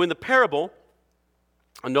 And so in the parable,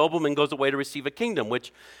 a nobleman goes away to receive a kingdom,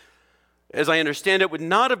 which, as I understand it, would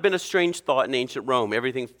not have been a strange thought in ancient Rome.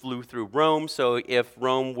 Everything flew through Rome, so if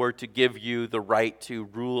Rome were to give you the right to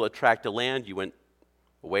rule a tract of land, you went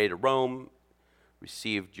away to Rome,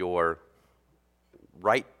 received your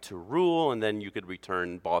right to rule, and then you could return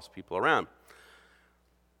and boss people around.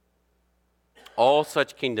 All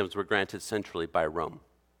such kingdoms were granted centrally by Rome.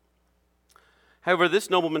 However, this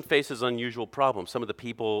nobleman faces unusual problems. Some of the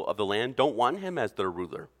people of the land don't want him as their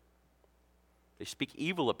ruler. They speak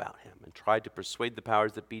evil about him and try to persuade the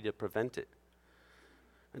powers that be to prevent it.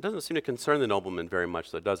 It doesn't seem to concern the nobleman very much,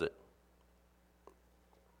 though, does it?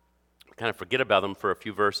 Kind of forget about them for a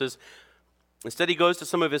few verses. Instead, he goes to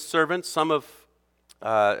some of his servants, some of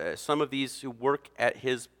these who work at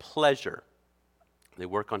his pleasure. They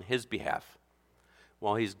work on his behalf.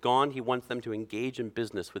 While he's gone, he wants them to engage in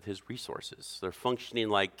business with his resources. They're functioning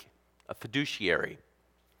like a fiduciary,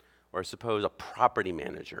 or I suppose a property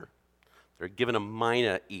manager. They're given a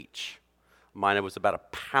mina each. A mina was about a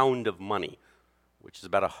pound of money, which is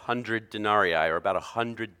about 100 denarii, or about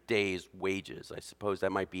 100 days' wages. I suppose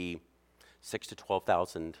that might be $6,000 to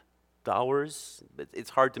 $12,000. It's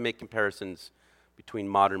hard to make comparisons between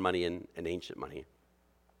modern money and ancient money.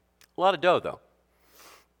 A lot of dough, though.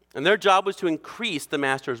 And their job was to increase the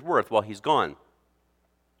master's worth while he's gone.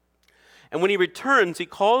 And when he returns, he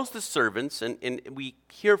calls the servants, and we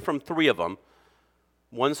hear from three of them.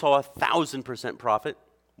 One saw 1,000% profit.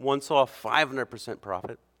 One saw 500%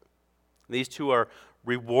 profit. These two are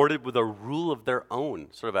rewarded with a rule of their own,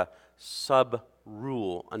 sort of a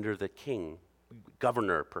sub-rule under the king,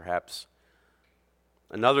 governor perhaps.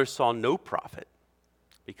 Another saw no profit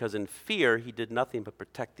because in fear he did nothing but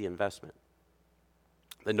protect the investment.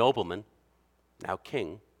 The nobleman, now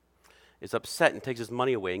king, is upset and takes his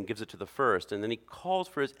money away and gives it to the first, and then he calls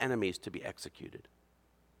for his enemies to be executed.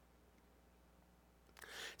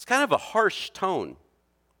 It's kind of a harsh tone.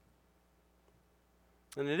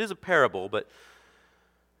 And it is a parable, but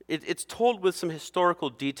it's told with some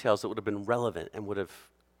historical details that would have been relevant and would have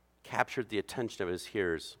captured the attention of his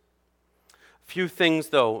hearers. A few things,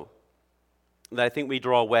 though, that I think we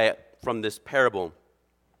draw away from this parable.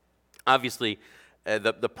 Obviously,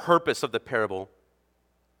 the purpose of the parable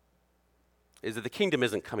is that the kingdom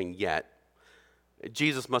isn't coming yet.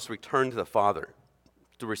 Jesus must return to the Father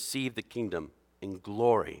to receive the kingdom in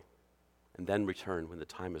glory and then return when the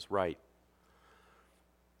time is right.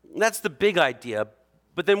 That's the big idea,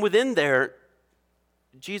 but then within there,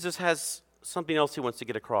 Jesus has something else he wants to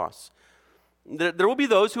get across. There will be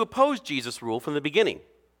those who oppose Jesus' rule from the beginning,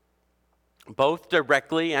 both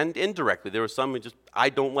directly and indirectly. There were some who I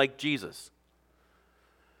don't like Jesus.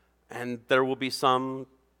 And there will be some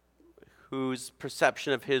whose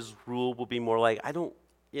perception of his rule will be more like,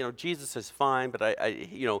 Jesus is fine, but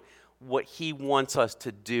what he wants us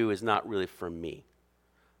to do is not really for me.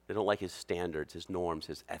 They don't like his standards, his norms,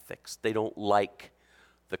 his ethics. They don't like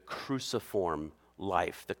the cruciform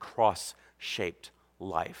life, the cross-shaped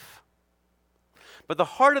life. But the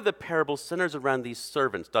heart of the parable centers around these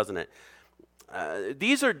servants, doesn't it?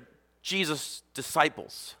 These are Jesus'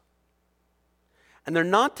 disciples. And they're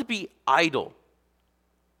not to be idle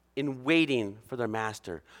in waiting for their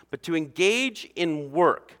master, but to engage in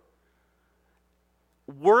work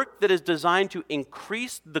that is designed to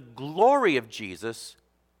increase the glory of Jesus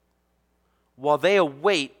while they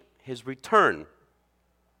await his return.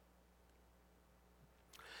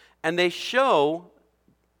 And they show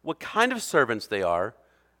what kind of servants they are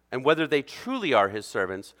and whether they truly are his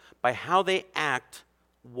servants by how they act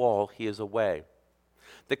while he is away.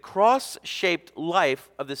 The cross-shaped life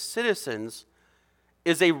of the citizens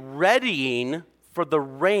is a readying for the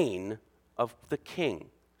reign of the king.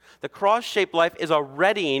 The cross-shaped life is a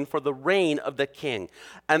readying for the reign of the king.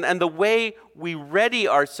 And the way we ready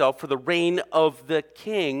ourselves for the reign of the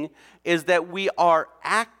king is that we are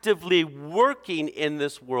actively working in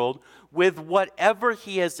this world with whatever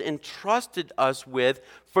he has entrusted us with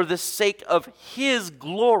for the sake of his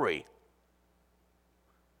glory.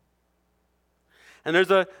 And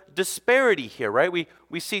there's a disparity here, right?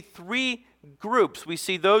 We see three groups. We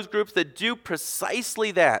see those groups that do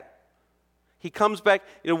precisely that. He comes back,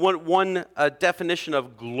 one definition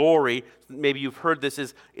of glory, maybe you've heard this,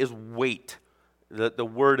 is weight. The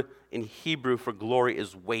word in Hebrew for glory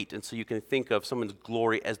is weight, and so you can think of someone's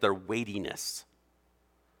glory as their weightiness.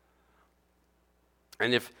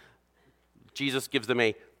 And if Jesus gives them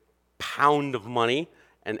a pound of money,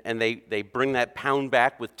 and they bring that pound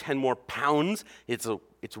back with 10 more pounds, it's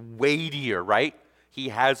weightier, right? He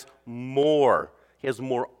has more. He has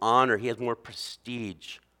more honor. He has more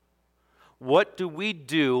prestige. What do we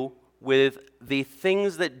do with the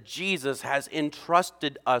things that Jesus has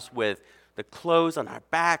entrusted us with? The clothes on our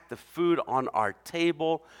back, the food on our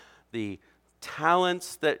table, the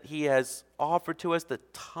talents that he has offered to us, the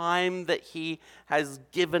time that he has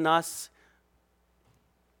given us.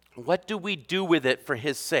 What do we do with it for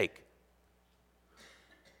his sake?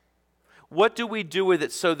 What do we do with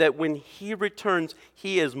it so that when he returns,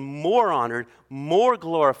 he is more honored, more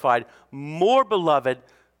glorified, more beloved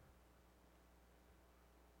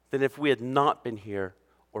than if we had not been here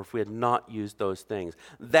or if we had not used those things?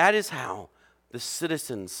 That is how the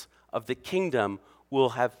citizens of the kingdom will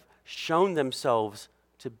have shown themselves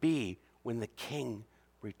to be when the king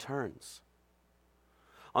returns.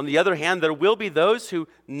 On the other hand, there will be those who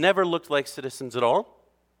never looked like citizens at all.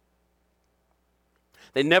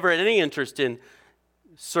 They never had any interest in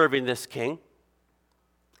serving this king.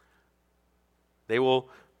 They will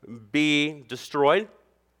be destroyed.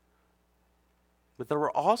 But there will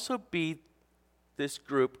also be this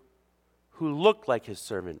group who looked like his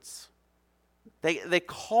servants. They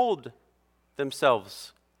called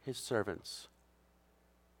themselves his servants.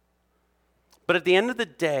 But at the end of the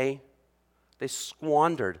day, they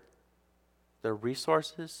squandered their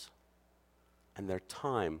resources and their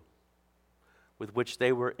time with which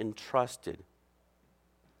they were entrusted,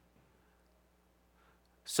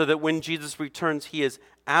 so that when Jesus returns, he is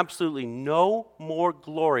absolutely no more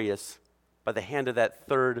glorious by the hand of that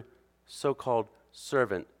third so-called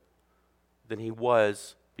servant than he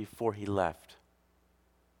was before he left.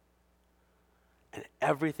 And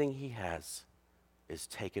everything he has is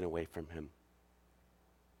taken away from him.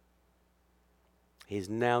 He's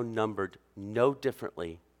now numbered no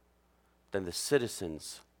differently than the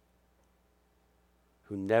citizens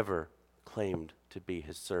who never claimed to be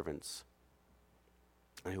his servants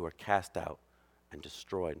and who were cast out and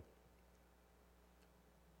destroyed.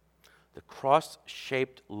 The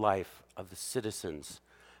cross-shaped life of the citizens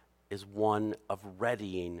is one of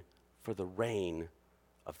readying for the reign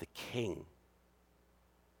of the king.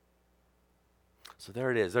 So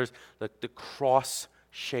there it is. There's the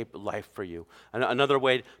cross-shaped life for you. And another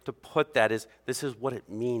way to put that is, this is what it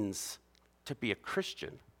means to be a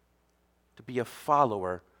Christian, to be a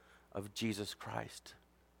follower of Jesus Christ.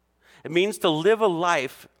 It means to live a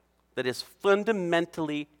life that is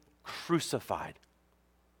fundamentally crucified,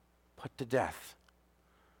 put to death.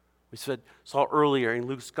 We saw earlier in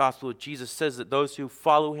Luke's gospel, Jesus says that those who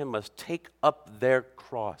follow him must take up their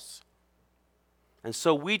cross. And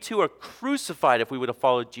so we too are crucified if we would have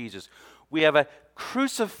followed Jesus. We have a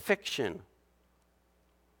crucifixion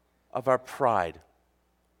of our pride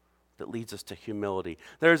that leads us to humility.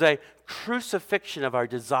 There's a crucifixion of our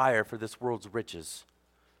desire for this world's riches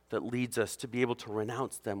that leads us to be able to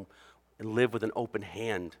renounce them and live with an open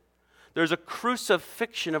hand. There's a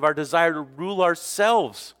crucifixion of our desire to rule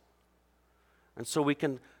ourselves. And so we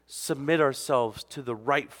can submit ourselves to the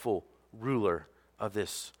rightful ruler of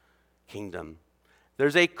this kingdom.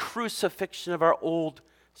 There's a crucifixion of our old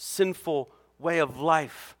sinful way of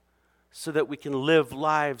life so that we can live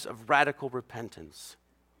lives of radical repentance.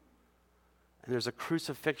 And there's a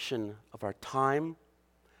crucifixion of our time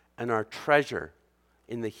and our treasure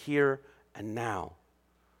in the here and now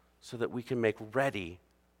so that we can make ready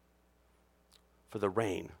for the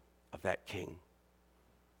reign of that King.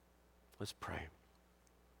 Let's pray.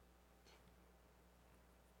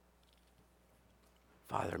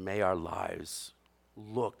 Father, may our lives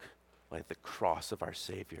look like the cross of our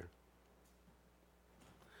Savior.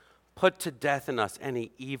 Put to death in us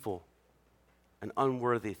any evil and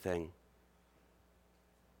unworthy thing.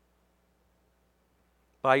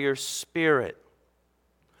 By your Spirit,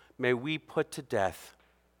 may we put to death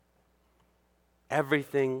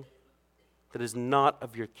everything that is not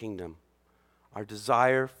of your kingdom. Our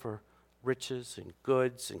desire for riches and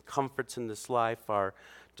goods and comforts in this life, our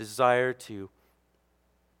desire to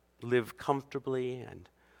live comfortably and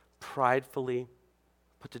pridefully,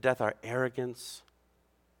 put to death our arrogance.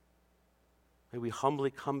 May we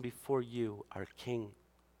humbly come before you, our King,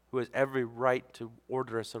 who has every right to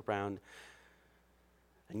order us around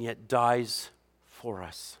and yet dies for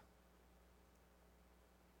us.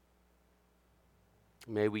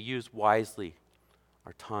 May we use wisely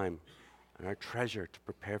our time and our treasure to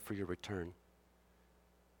prepare for your return.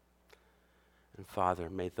 And Father,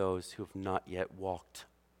 may those who have not yet walked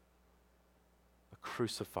a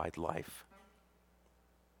crucified life,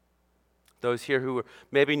 those here who are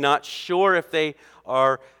maybe not sure if they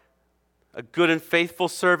are a good and faithful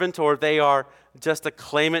servant or they are just a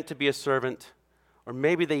claimant to be a servant, or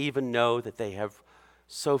maybe they even know that they have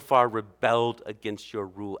so far rebelled against your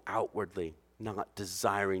rule outwardly, not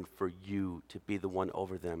desiring for you to be the one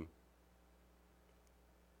over them.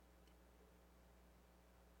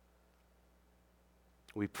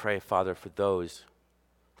 We pray, Father, for those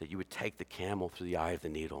that you would take the camel through the eye of the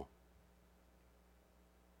needle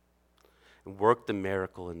and work the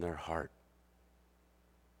miracle in their heart,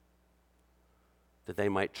 that they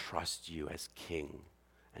might trust you as King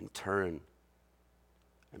and turn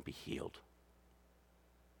and be healed.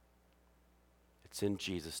 It's in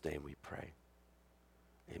Jesus' name we pray.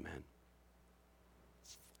 Amen.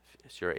 If you're